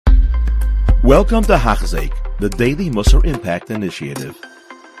Welcome to Hachzik, the Daily Musar Impact Initiative.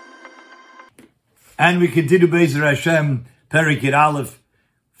 And we continue Be'ezer Hashem, Perikid Aleph,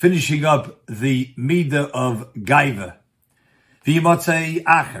 finishing up the Midah of Gaiva. V'yimotzei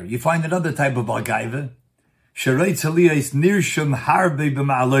Acher, you find another type of Gaiva, Shereitz Aliyos Nirshum Harbe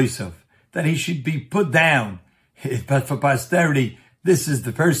B'ma'alosav, that he should be put down. But for posterity, this is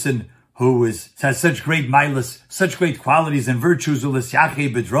the person who has such great milas, such great qualities and virtues. Ulis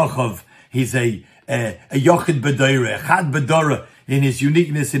Yachi B'drochov. He's a yochid b'doire, a chad b'dora in his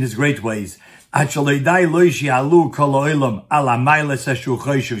uniqueness, in his great ways. It's not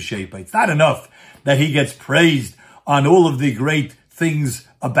enough that he gets praised on all of the great things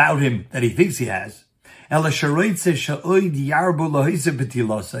about him that he thinks he has.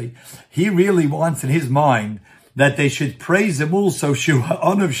 He really wants in his mind that they should praise him also,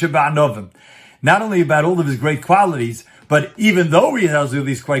 not only about all of his great qualities, but even though he has all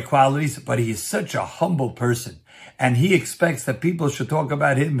these great qualities, but he is such a humble person. And he expects that people should talk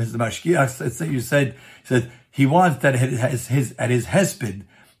about him as the Mashkiach. Let's say you said he wants that at his hesped,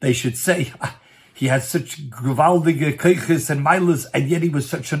 they should say, he had such gewaldige keiches and milas, and yet he was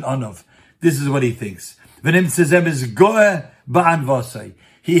such an anov. This is what he thinks.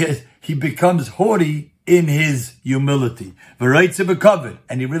 He becomes haughty in his humility.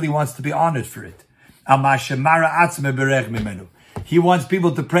 And he really wants to be honored for it. He wants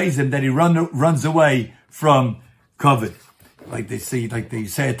people to praise him that he runs away from kavod. Like they say a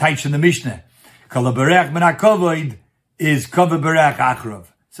taich in the Mishnah. Kol berech min hakavod is kavod berech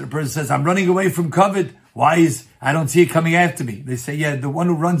achrov. So the person says, I'm running away from kavod. I don't see it coming after me. They say, yeah, the one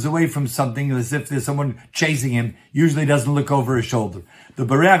who runs away from something as if there's someone chasing him usually doesn't look over his shoulder. The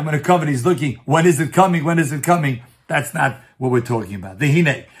berech min hakavod, he's looking, when is it coming? When is it coming? That's not what we're talking about. The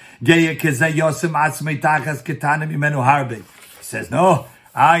hine. He says, no,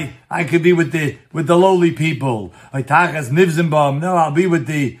 I could be with the lowly people. No, I'll be with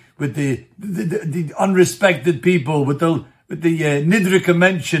the unrespected people, with the nidrika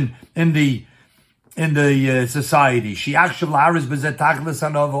mention in the society.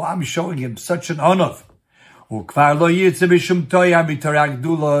 I'm showing him such an honor. Don't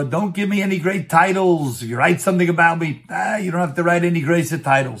give me any great titles. If you write something about me, you don't have to write any great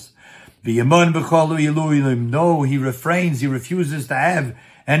titles. No, he refrains, he refuses to have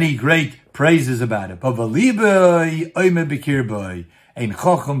any great praises about it. And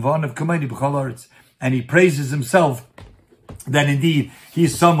he praises himself that indeed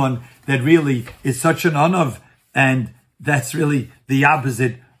he's someone that really is such an honor, and that's really the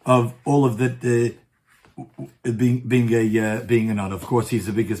opposite of all of the being an honor. Of course, he's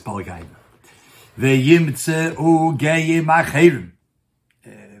the biggest balagayim.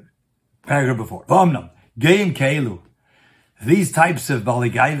 Paragraph before. These types of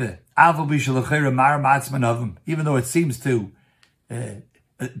baligayve, even though it seems to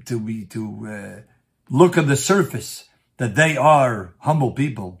look on the surface that they are humble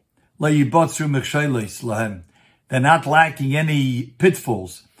people, they're not lacking any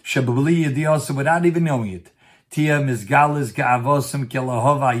pitfalls without even knowing it. It's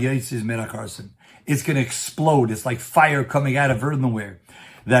going to explode. It's like fire coming out of earthenware.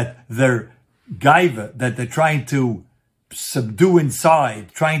 That their gaiva, that they're trying to subdue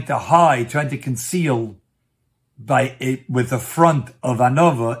inside, trying to hide, trying to conceal with the front of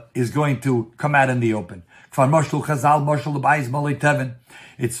anova, is going to come out in the open.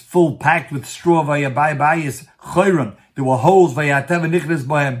 It's full packed with straw. There were holes,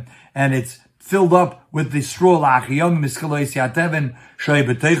 and it's filled up with the straw.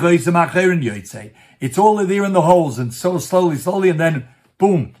 It's all there in the holes, and so slowly, and then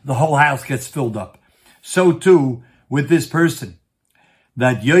boom, the whole house gets filled up. So too with this person.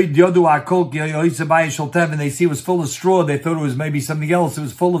 That and they see it was full of straw. They thought it was maybe something else. It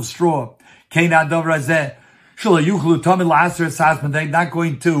was full of straw. They're not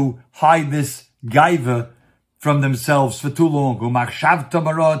going to hide this gaiva from themselves for too long.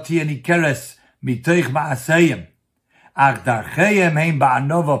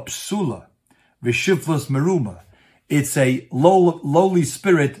 It's a lowly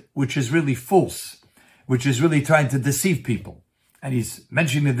spirit which is really false, which is really trying to deceive people. And he's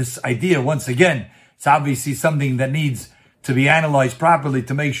mentioning this idea once again. It's obviously something that needs to be analyzed properly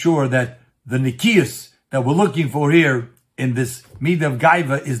to make sure that the nikias that we're looking for here in this midah of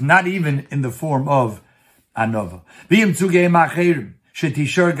gaiva is not even in the form of anova. They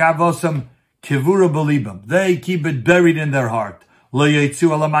keep it buried in their heart.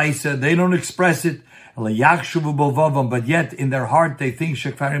 They don't express it. But yet in their heart they think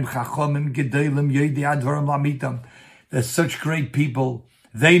they're such great people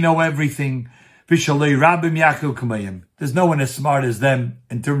They know everything. There's no one as smart as them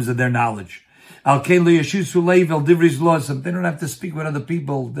in terms of their knowledge. They don't have to speak with other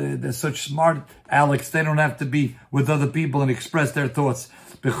people. They're such smart Alex. They don't have to be with other people and express their thoughts.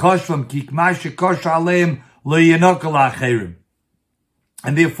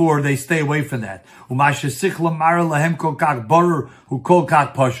 And therefore they stay away from that.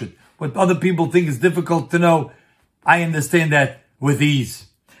 What other people think is difficult to know, I understand that with ease.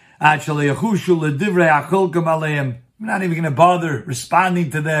 I'm not even going to bother responding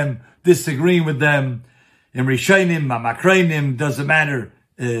to them, disagreeing with them. In Rishonim, Mamakreinim, doesn't matter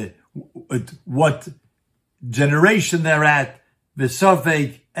what generation they're at.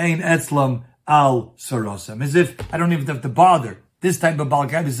 V'sofek ein etzlam al sorosam. As if I don't even have to bother. This type of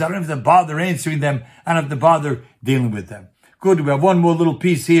balgaivis, I don't have to bother answering them. I don't have to bother dealing with them. Good, we have one more little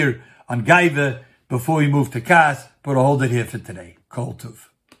piece here on Gaiva before we move to Kas, but I'll hold it here for today. Kol Tuv.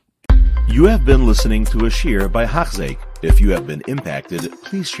 You have been listening to a shir by Hachzeik. If you have been impacted,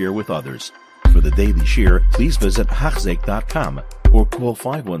 please share with others. For the daily shir, please visit Hachzeik.com or call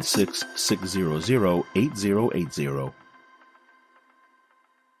 516-600-8080.